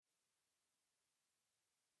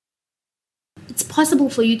possible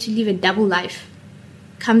for you to live a double life.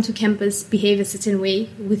 Come to campus, behave a certain way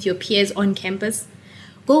with your peers on campus,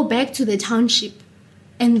 go back to the township,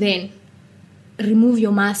 and then remove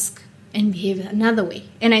your mask and behave another way.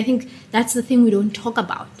 And I think that's the thing we don't talk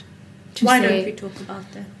about. Why don't we talk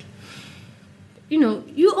about that? You know,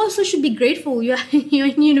 you also should be grateful you're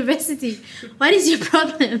in university. What is your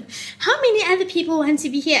problem? How many other people want to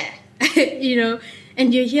be here? You know,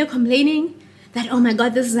 and you're here complaining that, oh my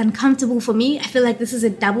God, this is uncomfortable for me. I feel like this is a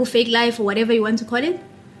double fake life or whatever you want to call it.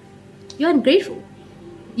 You're ungrateful.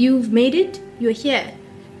 You've made it. You're here.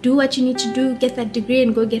 Do what you need to do. Get that degree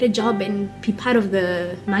and go get a job and be part of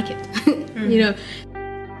the market. You know.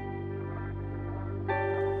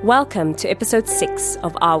 Welcome to episode 6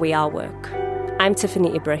 of Are We Our Work? I'm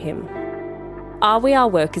Tiffany Ibrahim. Are We Our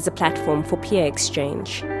Work is a platform for peer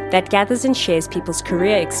exchange that gathers and shares people's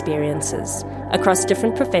career experiences across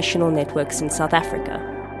different professional networks in South Africa.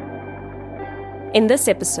 In this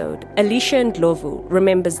episode, Alicia Ndlovu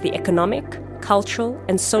remembers the economic, cultural,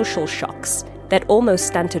 and social shocks that almost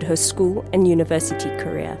stunted her school and university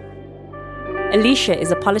career. Alicia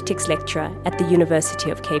is a politics lecturer at the University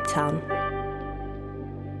of Cape Town.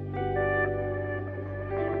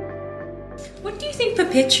 What do you think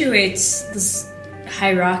perpetuates this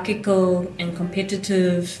hierarchical and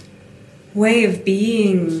competitive way of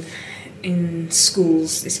being in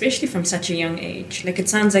schools, especially from such a young age? Like, it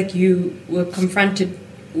sounds like you were confronted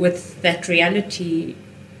with that reality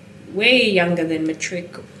way younger than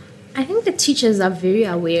matric. I think the teachers are very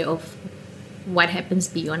aware of what happens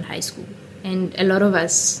beyond high school. And a lot of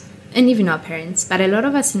us, and even our parents, but a lot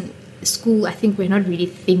of us in school, I think we're not really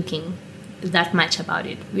thinking that much about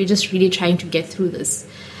it. We're just really trying to get through this.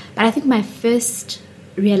 But I think my first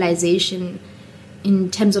realization in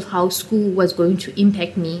terms of how school was going to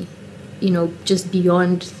impact me, you know, just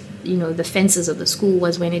beyond, you know, the fences of the school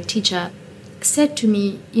was when a teacher said to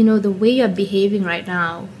me, you know, the way you're behaving right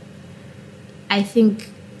now, I think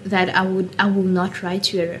that I will not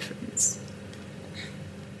write you a reference.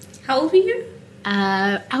 How old were you?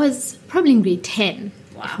 I was probably in grade 10,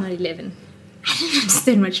 Wow. if not 11. I didn't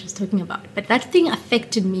understand what she was talking about. But that thing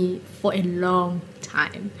affected me for a long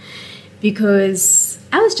time because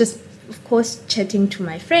I was just, of course, chatting to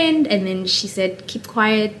my friend, and then she said, keep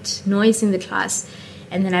quiet, noise in the class.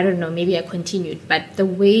 And then, I don't know, maybe I continued. But the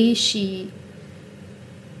way she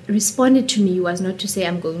responded to me was not to say,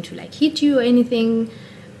 I'm going to like hit you or anything,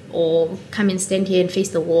 or come and stand here and face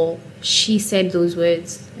the wall. She said those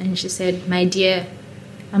words, and she said, my dear,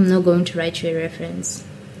 I'm not going to write you a reference.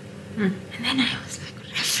 And then I was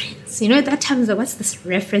like, reference? You know, at that time I was like, what's this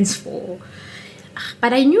reference for?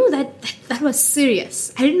 But I knew that was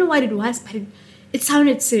serious. I didn't know what it was, but it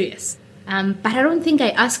sounded serious. But I don't think I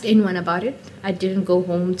asked anyone about it. I didn't go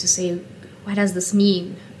home to say, what does this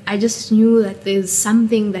mean? I just knew that there's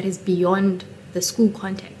something that is beyond the school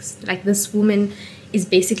context. Like, this woman is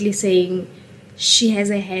basically saying she has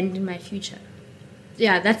a hand in my future.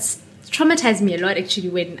 Yeah, that's traumatized me a lot, actually,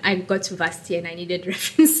 when I got to varsity and I needed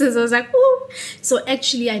references. I was like, oh. So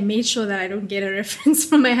actually, I made sure that I don't get a reference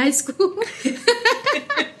from my high school.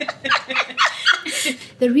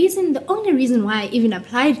 The only reason why I even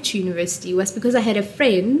applied to university was because I had a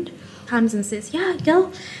friend who comes and says, yeah,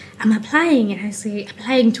 girl, I'm applying. And I say,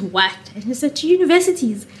 applying to what? And he said, to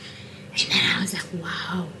universities. And then I was like,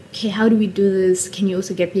 wow, okay, how do we do this? Can you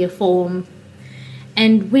also get me a form?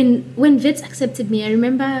 And when Wits accepted me, I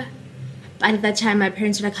remember at that time my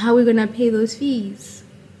parents were like, how are we going to pay those fees?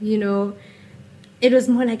 You know, it was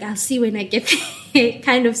more like, I'll see when I get there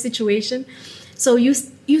kind of situation. So you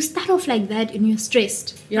start off like that and you're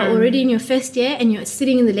stressed. You're already in your first year and you're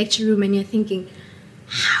sitting in the lecture room and you're thinking,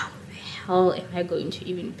 how the hell am I going to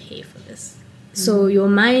even pay for this? So your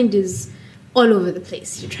mind is all over the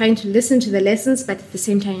place. You're trying to listen to the lessons, but at the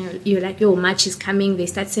same time, you're like, yo, March is coming. They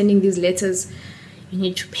start sending these letters. You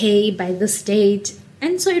need to pay by this date.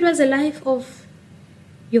 And so it was a life of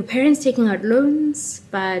your parents taking out loans,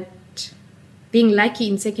 but being lucky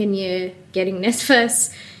in second year, getting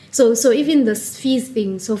NSFAS. So even this fees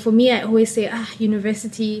thing. So for me, I always say,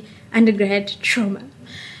 university, undergrad, trauma.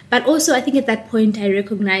 But also, I think at that point, I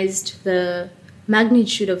recognized the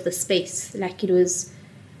magnitude of the space. Like, it was,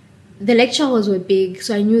 the lecture halls were big,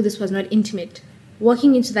 so I knew this was not intimate.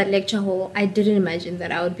 Walking into that lecture hall, I didn't imagine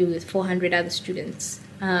that I would be with 400 other students.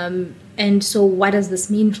 And so what does this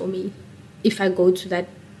mean for me if I go to that?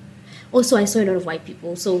 Also, I saw a lot of white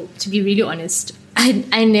people. So to be really honest,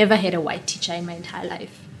 I never had a white teacher in my entire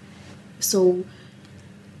life. So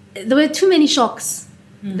there were too many shocks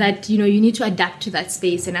that, you know, you need to adapt to that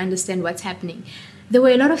space and understand what's happening. There were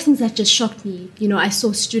a lot of things that just shocked me. You know, I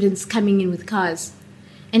saw students coming in with cars.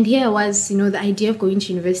 And here was, the idea of going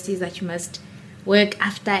to university is that you must work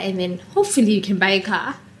after and then hopefully you can buy a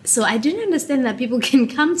car. So I didn't understand that people can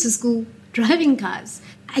come to school driving cars.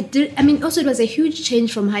 Also it was a huge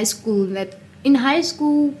change from high school that in high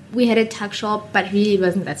school we had a tuck shop, but really it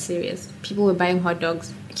wasn't that serious. People were buying hot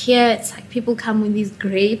dogs. Here it's like people come with these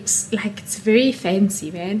grapes, like it's very fancy,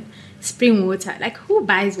 man. Spring water, like who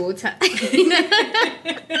buys water?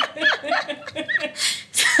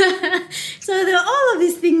 So there were all of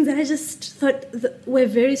these things that I just thought were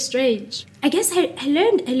very strange. I guess I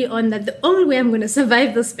learned early on that the only way I'm going to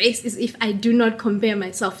survive this space is if I do not compare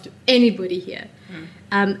myself to anybody here.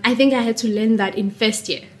 I think I had to learn that in first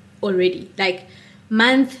year already. Like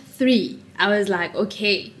month 3, I was like,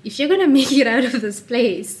 okay, if you're going to make it out of this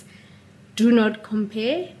place, do not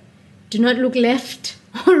compare, do not look left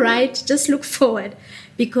or right, just look forward,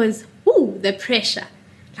 because the pressure.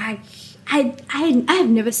 Like I've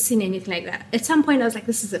never seen anything like that. At some point I was like,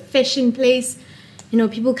 this is a fashion place,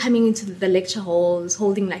 people coming into the lecture halls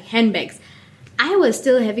holding like handbags. I was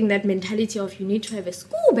still having that mentality of you need to have a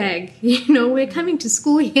school bag, we're coming to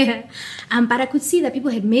school here. But I could see that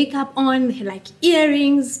people had makeup on, they had like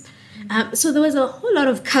earrings. So there was a whole lot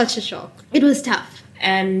of culture shock. It was tough.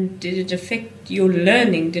 And did it affect your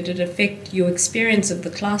learning? Did it affect your experience of the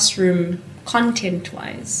classroom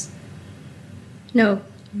content-wise? No,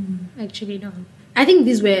 actually no. I think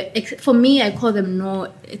these were, for me, I call them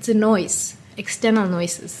it's a noise, external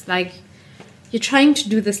noises. Like you're trying to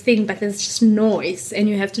do this thing, but there's just noise and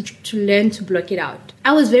you have to learn to block it out.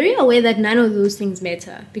 I was very aware that none of those things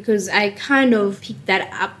matter because I kind of picked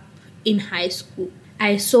that up in high school.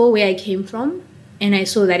 I saw where I came from and I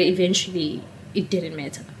saw that eventually it didn't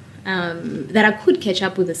matter. That I could catch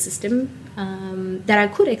up with the system, that I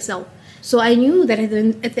could excel. So I knew that at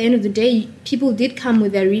the end of the day, people did come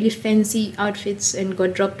with their really fancy outfits and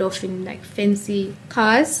got dropped off in like fancy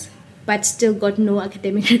cars, but still got no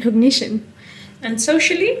academic recognition. And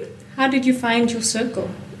socially, how did you find your circle?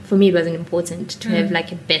 For me, it wasn't important to have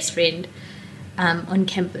like a best friend on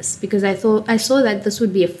campus because I saw that this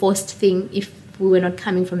would be a forced thing if we were not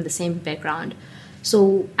coming from the same background.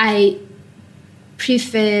 So I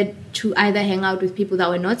preferred to either hang out with people that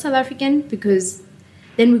were not South African because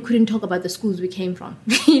then we couldn't talk about the schools we came from,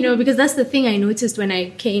 because that's the thing I noticed when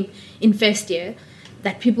I came in first year,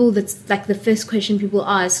 that that's like the first question people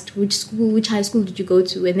asked, which high school did you go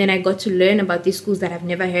to? And then I got to learn about these schools that I've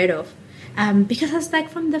never heard of because I was like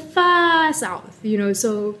from the far south,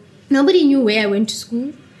 so nobody knew where I went to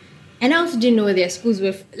school. And I also didn't know where their schools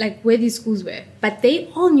were, like where these schools were. But they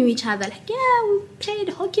all knew each other, like, yeah, we played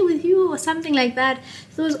hockey with you or something like that.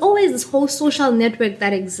 So there was always this whole social network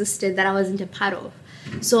that existed that I wasn't a part of.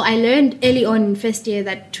 So I learned early on in first year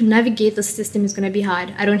that to navigate the system is going to be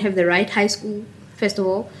hard. I don't have the right high school, first of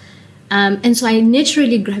all. And so I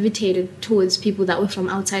naturally gravitated towards people that were from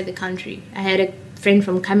outside the country. I had a friend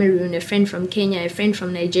from Cameroon, a friend from Kenya, a friend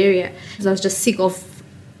from Nigeria. So I was just sick of,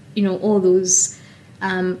 all those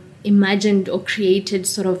imagined or created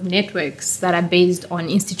sort of networks that are based on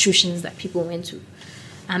institutions that people went to.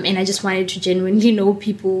 And I just wanted to genuinely know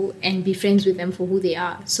people and be friends with them for who they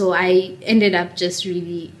are. So I ended up just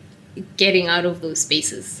really getting out of those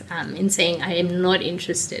spaces and saying I am not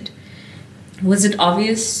interested. Was it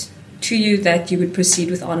obvious to you that you would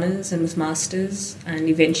proceed with honours and with masters and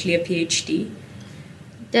eventually a PhD?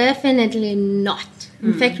 Definitely not.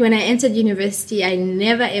 In fact, when I entered university, I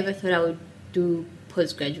never ever thought I would do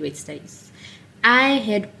postgraduate studies. I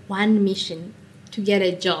had one mission, to get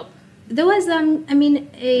a job. There was,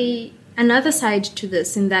 another side to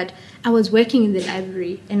this in that I was working in the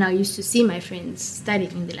library and I used to see my friends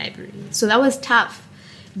studying in the library. So that was tough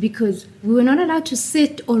because we were not allowed to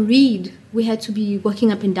sit or read. We had to be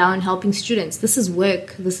walking up and down helping students. This is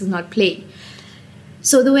work. This is not play.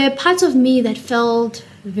 So there were parts of me that felt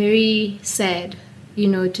very sad,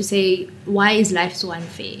 to say, why is life so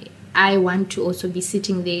unfair? I want to also be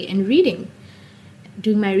sitting there and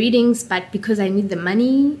doing my readings, but because I need the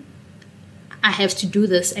money, I have to do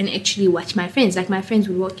this and actually watch my friends. Like my friends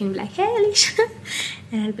would walk in and be like, hey, Alicia.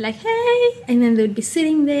 And I'd be like, hey. And then they'd be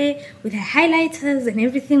sitting there with their highlighters and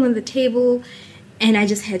everything on the table. And I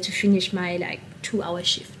just had to finish my 2-hour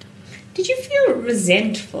shift. Did you feel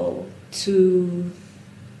resentful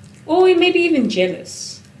or maybe even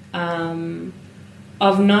jealous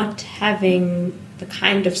of not having the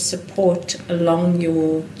kind of support along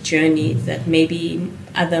your journey that maybe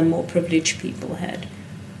other more privileged people had?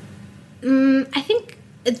 I think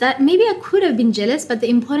that maybe I could have been jealous, but the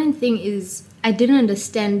important thing is I didn't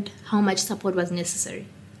understand how much support was necessary.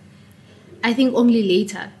 I think only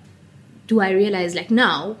later do I realize,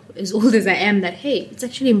 now, as old as I am, that, hey, it's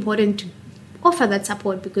actually important to offer that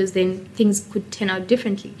support, because then things could turn out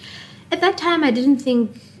differently. At that time, I didn't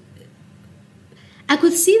think... I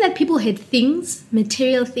could see that people had things,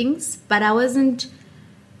 material things, but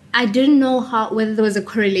I didn't know whether there was a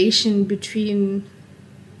correlation between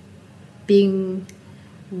being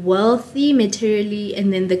wealthy materially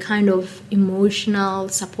and then the kind of emotional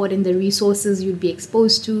support and the resources you'd be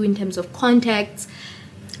exposed to in terms of contacts.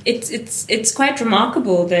 It's quite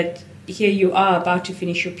remarkable that here you are about to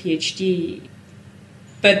finish your PhD,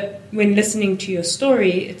 but when listening to your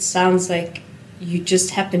story, it sounds like you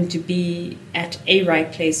just happened to be at a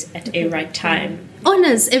right place at a right time.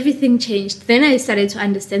 Honors, everything changed. Then I started to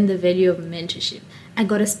understand the value of mentorship. I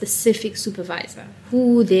got a specific supervisor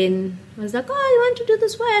who then was like, oh, you want to do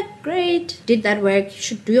this work? Great. Did that work. You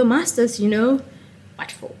should do your master's,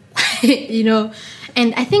 What for?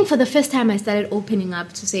 And I think for the first time I started opening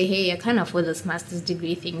up to say, hey, I can't afford this master's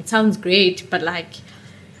degree thing. It sounds great, but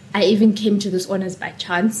I even came to this honors by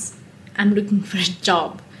chance. I'm looking for a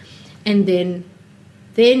job. And then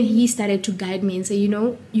he started to guide me and say,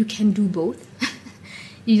 you can do both.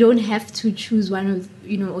 You don't have to choose one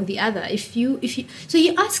or the other. So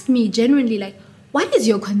you asked me genuinely, what is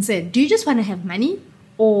your concern? Do you just want to have money,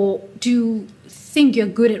 or do you think you're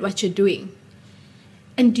good at what you're doing?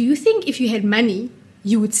 And do you think if you had money,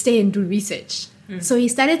 you would stay and do research? So he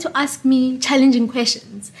started to ask me challenging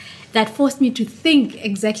questions that forced me to think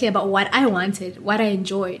exactly about what I wanted, what I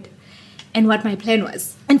enjoyed, and what my plan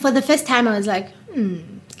was. And for the first time, I was like,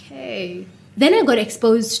 okay. Then I got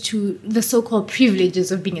exposed to the so-called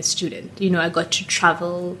privileges of being a student. I got to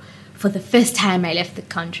travel. For the first time, I left the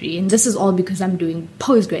country. And this is all because I'm doing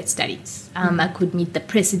postgrad studies. I could meet the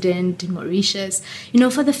president in Mauritius.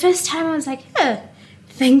 For the first time, I was like,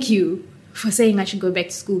 thank you for saying I should go back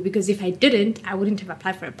to school. Because if I didn't, I wouldn't have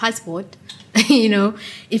applied for a passport.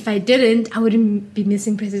 If I didn't, I wouldn't be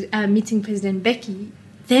meeting President Becky.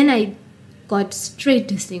 Then I got straight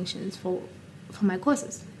distinctions for my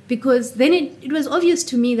courses. Because then it was obvious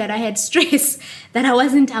to me that I had stress that I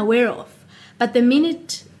wasn't aware of. But the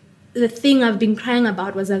minute the thing I've been crying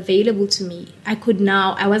about was available to me, I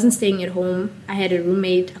wasn't staying at home. I had a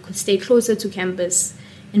roommate. I could stay closer to campus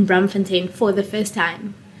in Braamfontein for the first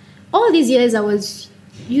time. All these years I was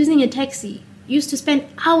using a taxi. Used to spend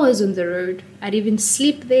hours on the road. I'd even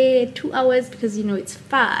sleep there 2 hours because, it's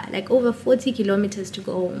far, over 40 kilometers to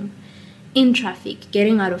go home in traffic,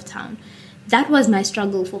 getting out of town. That was my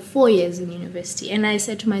struggle for 4 years in university. And I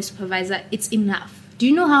said to my supervisor, it's enough. Do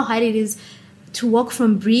you know how hard it is to walk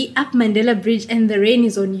from Bree up Mandela Bridge and the rain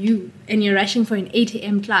is on you and you're rushing for an 8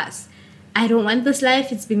 a.m. class? I don't want this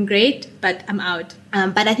life. It's been great, but I'm out.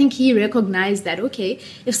 But I think he recognized that, okay,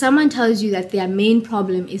 if someone tells you that their main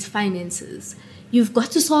problem is finances, you've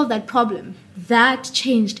got to solve that problem. That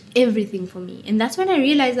changed everything for me. And that's when I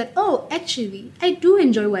realized that, actually, I do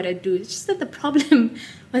enjoy what I do. It's just that the problem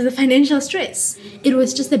was the financial stress. It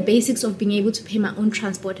was just the basics of being able to pay my own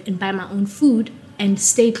transport and buy my own food and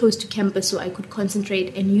stay close to campus so I could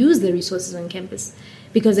concentrate and use the resources on campus.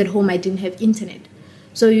 Because at home, I didn't have internet.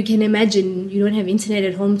 So you can imagine you don't have internet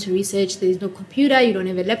at home to research. There's no computer. You don't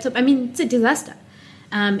have a laptop. It's a disaster.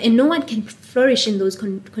 And no one can flourish in those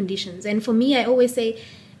conditions. And for me, I always say,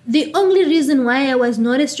 the only reason why I was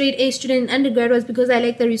not a straight A student in undergrad was because I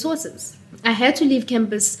lacked the resources. I had to leave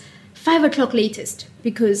campus 5 o'clock latest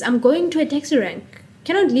because I'm going to a taxi rank.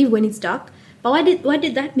 Cannot leave when it's dark. But what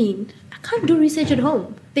did that mean? I can't do research at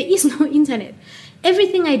home. There is no internet.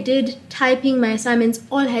 Everything I did, typing, my assignments,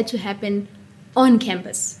 all had to happen on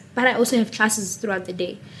campus. But I also have classes throughout the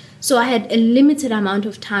day. So I had a limited amount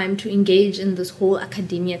of time to engage in this whole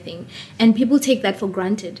academia thing. And people take that for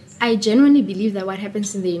granted. I genuinely believe that what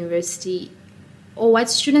happens in the university or what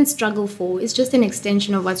students struggle for is just an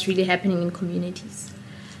extension of what's really happening in communities.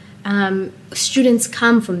 Students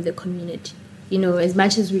come from the community. As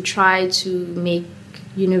much as we try to make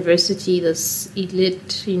university this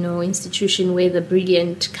elite, institution where the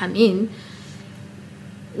brilliant come in,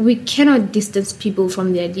 we cannot distance people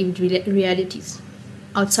from their lived realities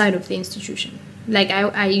outside of the institution.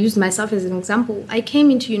 I used myself as an example. I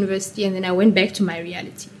came into university and then I went back to my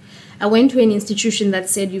reality. I went to an institution that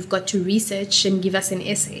said you've got to research and give us an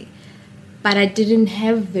essay. But I didn't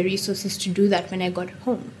have the resources to do that when I got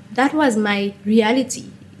home. That was my reality.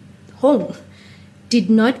 Home did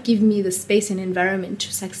not give me the space and environment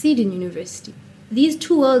to succeed in university. These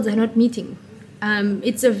two worlds are not meeting.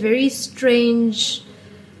 It's a very strange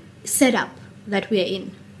setup that we are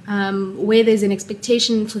in. Where there's an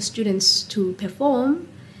expectation for students to perform,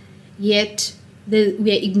 yet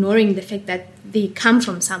we are ignoring the fact that they come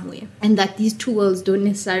from somewhere and that these two worlds don't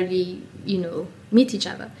necessarily, meet each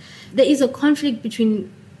other. There is a conflict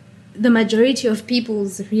between the majority of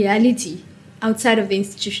people's reality outside of the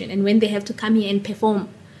institution, and when they have to come here and perform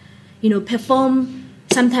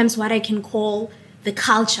sometimes what I can call the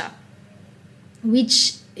culture,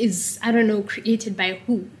 which is, I don't know, created by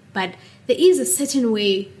who, but there is a certain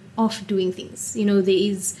way of doing things.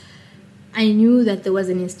 I knew that there was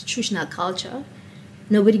an institutional culture.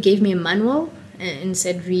 Nobody gave me a manual and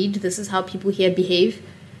said, read, this is how people here behave.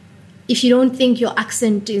 If you don't think your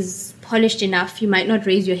accent is polished enough, you might not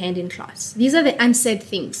raise your hand in class. These are the unsaid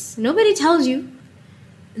things. Nobody tells you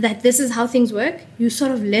that this is how things work. You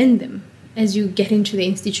sort of learn them as you get into the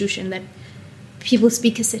institution, that people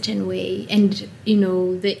speak a certain way, and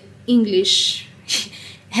the English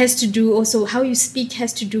has to do also, how you speak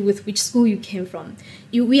has to do with which school you came from.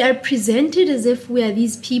 We are presented as if we are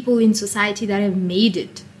these people in society that have made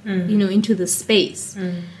it into the space.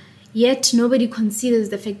 Yet nobody considers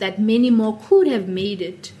the fact that many more could have made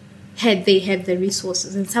it had they had the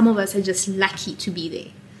resources, and some of us are just lucky to be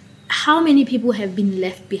there. How many people have been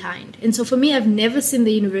left behind? And so for me, I've never seen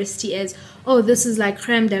the university as, oh, this is like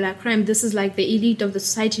creme de la creme, this is like the elite of the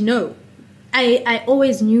society. No. I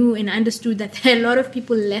always knew and understood that there are a lot of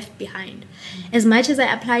people left behind. As much as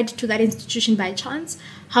I applied to that institution by chance,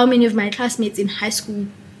 how many of my classmates in high school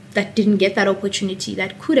that didn't get that opportunity,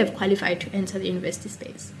 that could have qualified to enter the university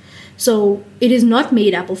space? So it is not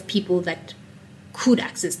made up of people that could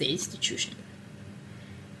access the institution.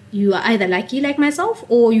 You are either lucky like myself,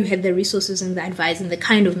 or you had the resources and the advice and the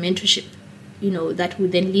kind of mentorship, that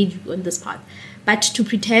would then lead you on this path. But to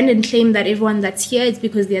pretend and claim that everyone that's here is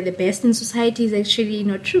because they are the best in society is actually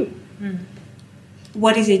not true.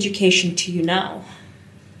 What is education to you now?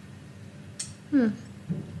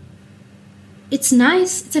 It's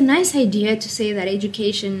nice. It's a nice idea to say that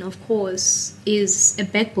education, of course, is a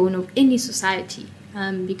backbone of any society,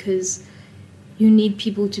 because you need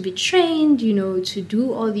people to be trained, to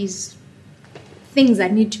do all these things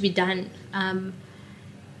that need to be done.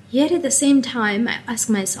 Yet at the same time, I ask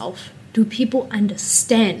myself, do people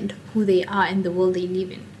understand who they are and the world they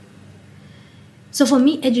live in? So for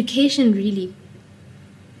me, education really,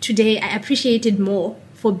 today I appreciate it more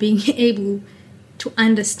for being able to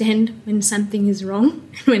understand when something is wrong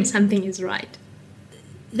and when something is right.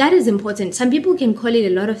 That is important. Some people can call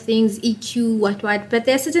it a lot of things, EQ, what, but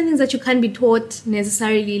there are certain things that you can't be taught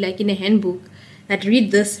necessarily, like in a handbook, that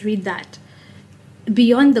read this, read that.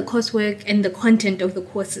 Beyond the coursework and the content of the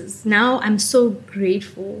courses, now I'm so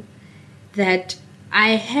grateful that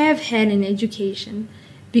I have had an education,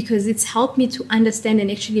 because it's helped me to understand and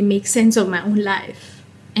actually make sense of my own life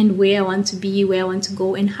and where I want to be, where I want to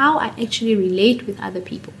go, and how I actually relate with other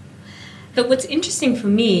people. But what's interesting for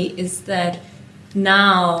me is that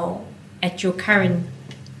now, at your current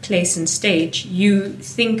place and stage, you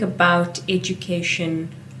think about education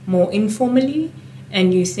more informally,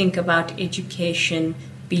 and you think about education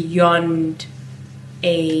beyond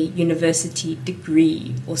a university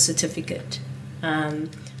degree or certificate,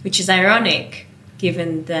 which is ironic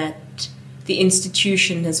given that the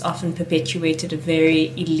institution has often perpetuated a very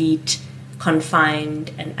elite,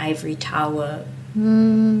 confined, and ivory tower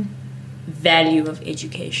value of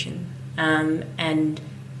education. And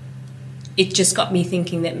it just got me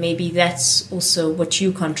thinking that maybe that's also what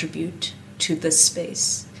you contribute to this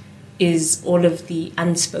space, is all of the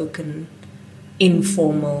unspoken,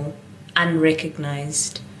 informal,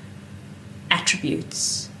 unrecognized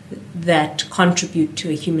attributes that contribute to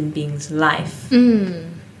a human being's life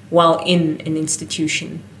while in an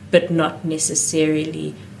institution, but not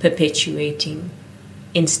necessarily perpetuating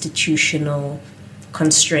institutional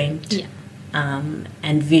constraint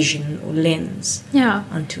and vision or lens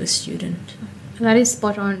onto a student. That is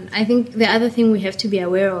spot on. I think the other thing we have to be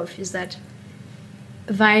aware of is that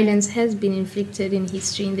violence has been inflicted in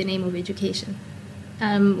history in the name of education.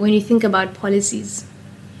 When you think about policies,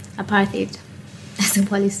 apartheid as a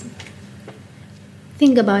policy,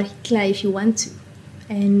 think about Hitler if you want to,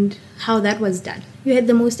 and how that was done. You had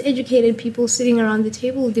the most educated people sitting around the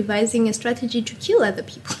table devising a strategy to kill other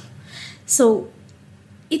people. So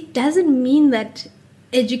it doesn't mean that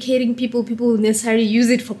educating people will necessarily use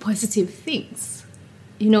it for positive things.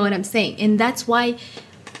 You know what I'm saying? And that's why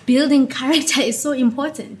building character is so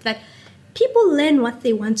important, that people learn what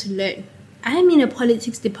they want to learn. I'm in a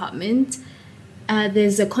politics department.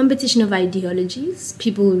 There's a competition of ideologies.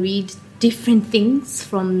 People read different things,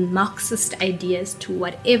 from Marxist ideas to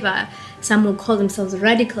whatever. Some will call themselves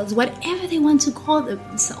radicals, whatever they want to call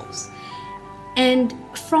themselves. And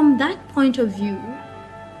from that point of view,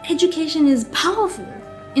 education is powerful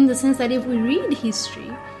in the sense that if we read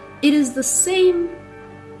history, it is the same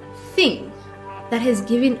thing that has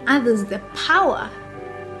given others the power,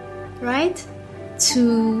 right,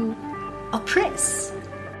 to oppress.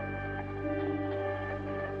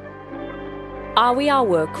 Are We Our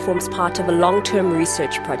Work forms part of a long-term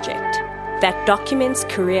research project that documents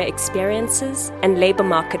career experiences and labour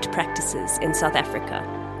market practices in South Africa.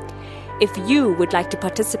 If you would like to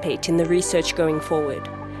participate in the research going forward,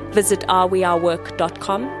 visit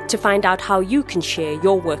areweourwork.com to find out how you can share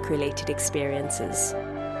your work-related experiences.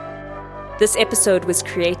 This episode was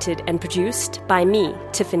created and produced by me,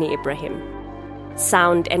 Tiffany Ibrahim.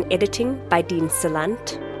 Sound and editing by Dean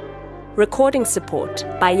Salant. Recording support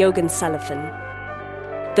by Yogan Sullivan.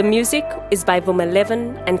 The music is by Vuma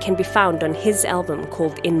Levin and can be found on his album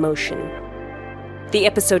called In Motion. The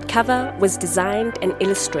episode cover was designed and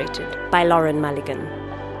illustrated by Lauren Mulligan.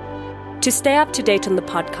 To stay up to date on the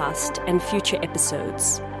podcast and future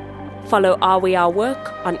episodes, follow Are We Our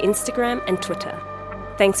Work on Instagram and Twitter.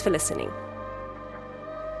 Thanks for listening.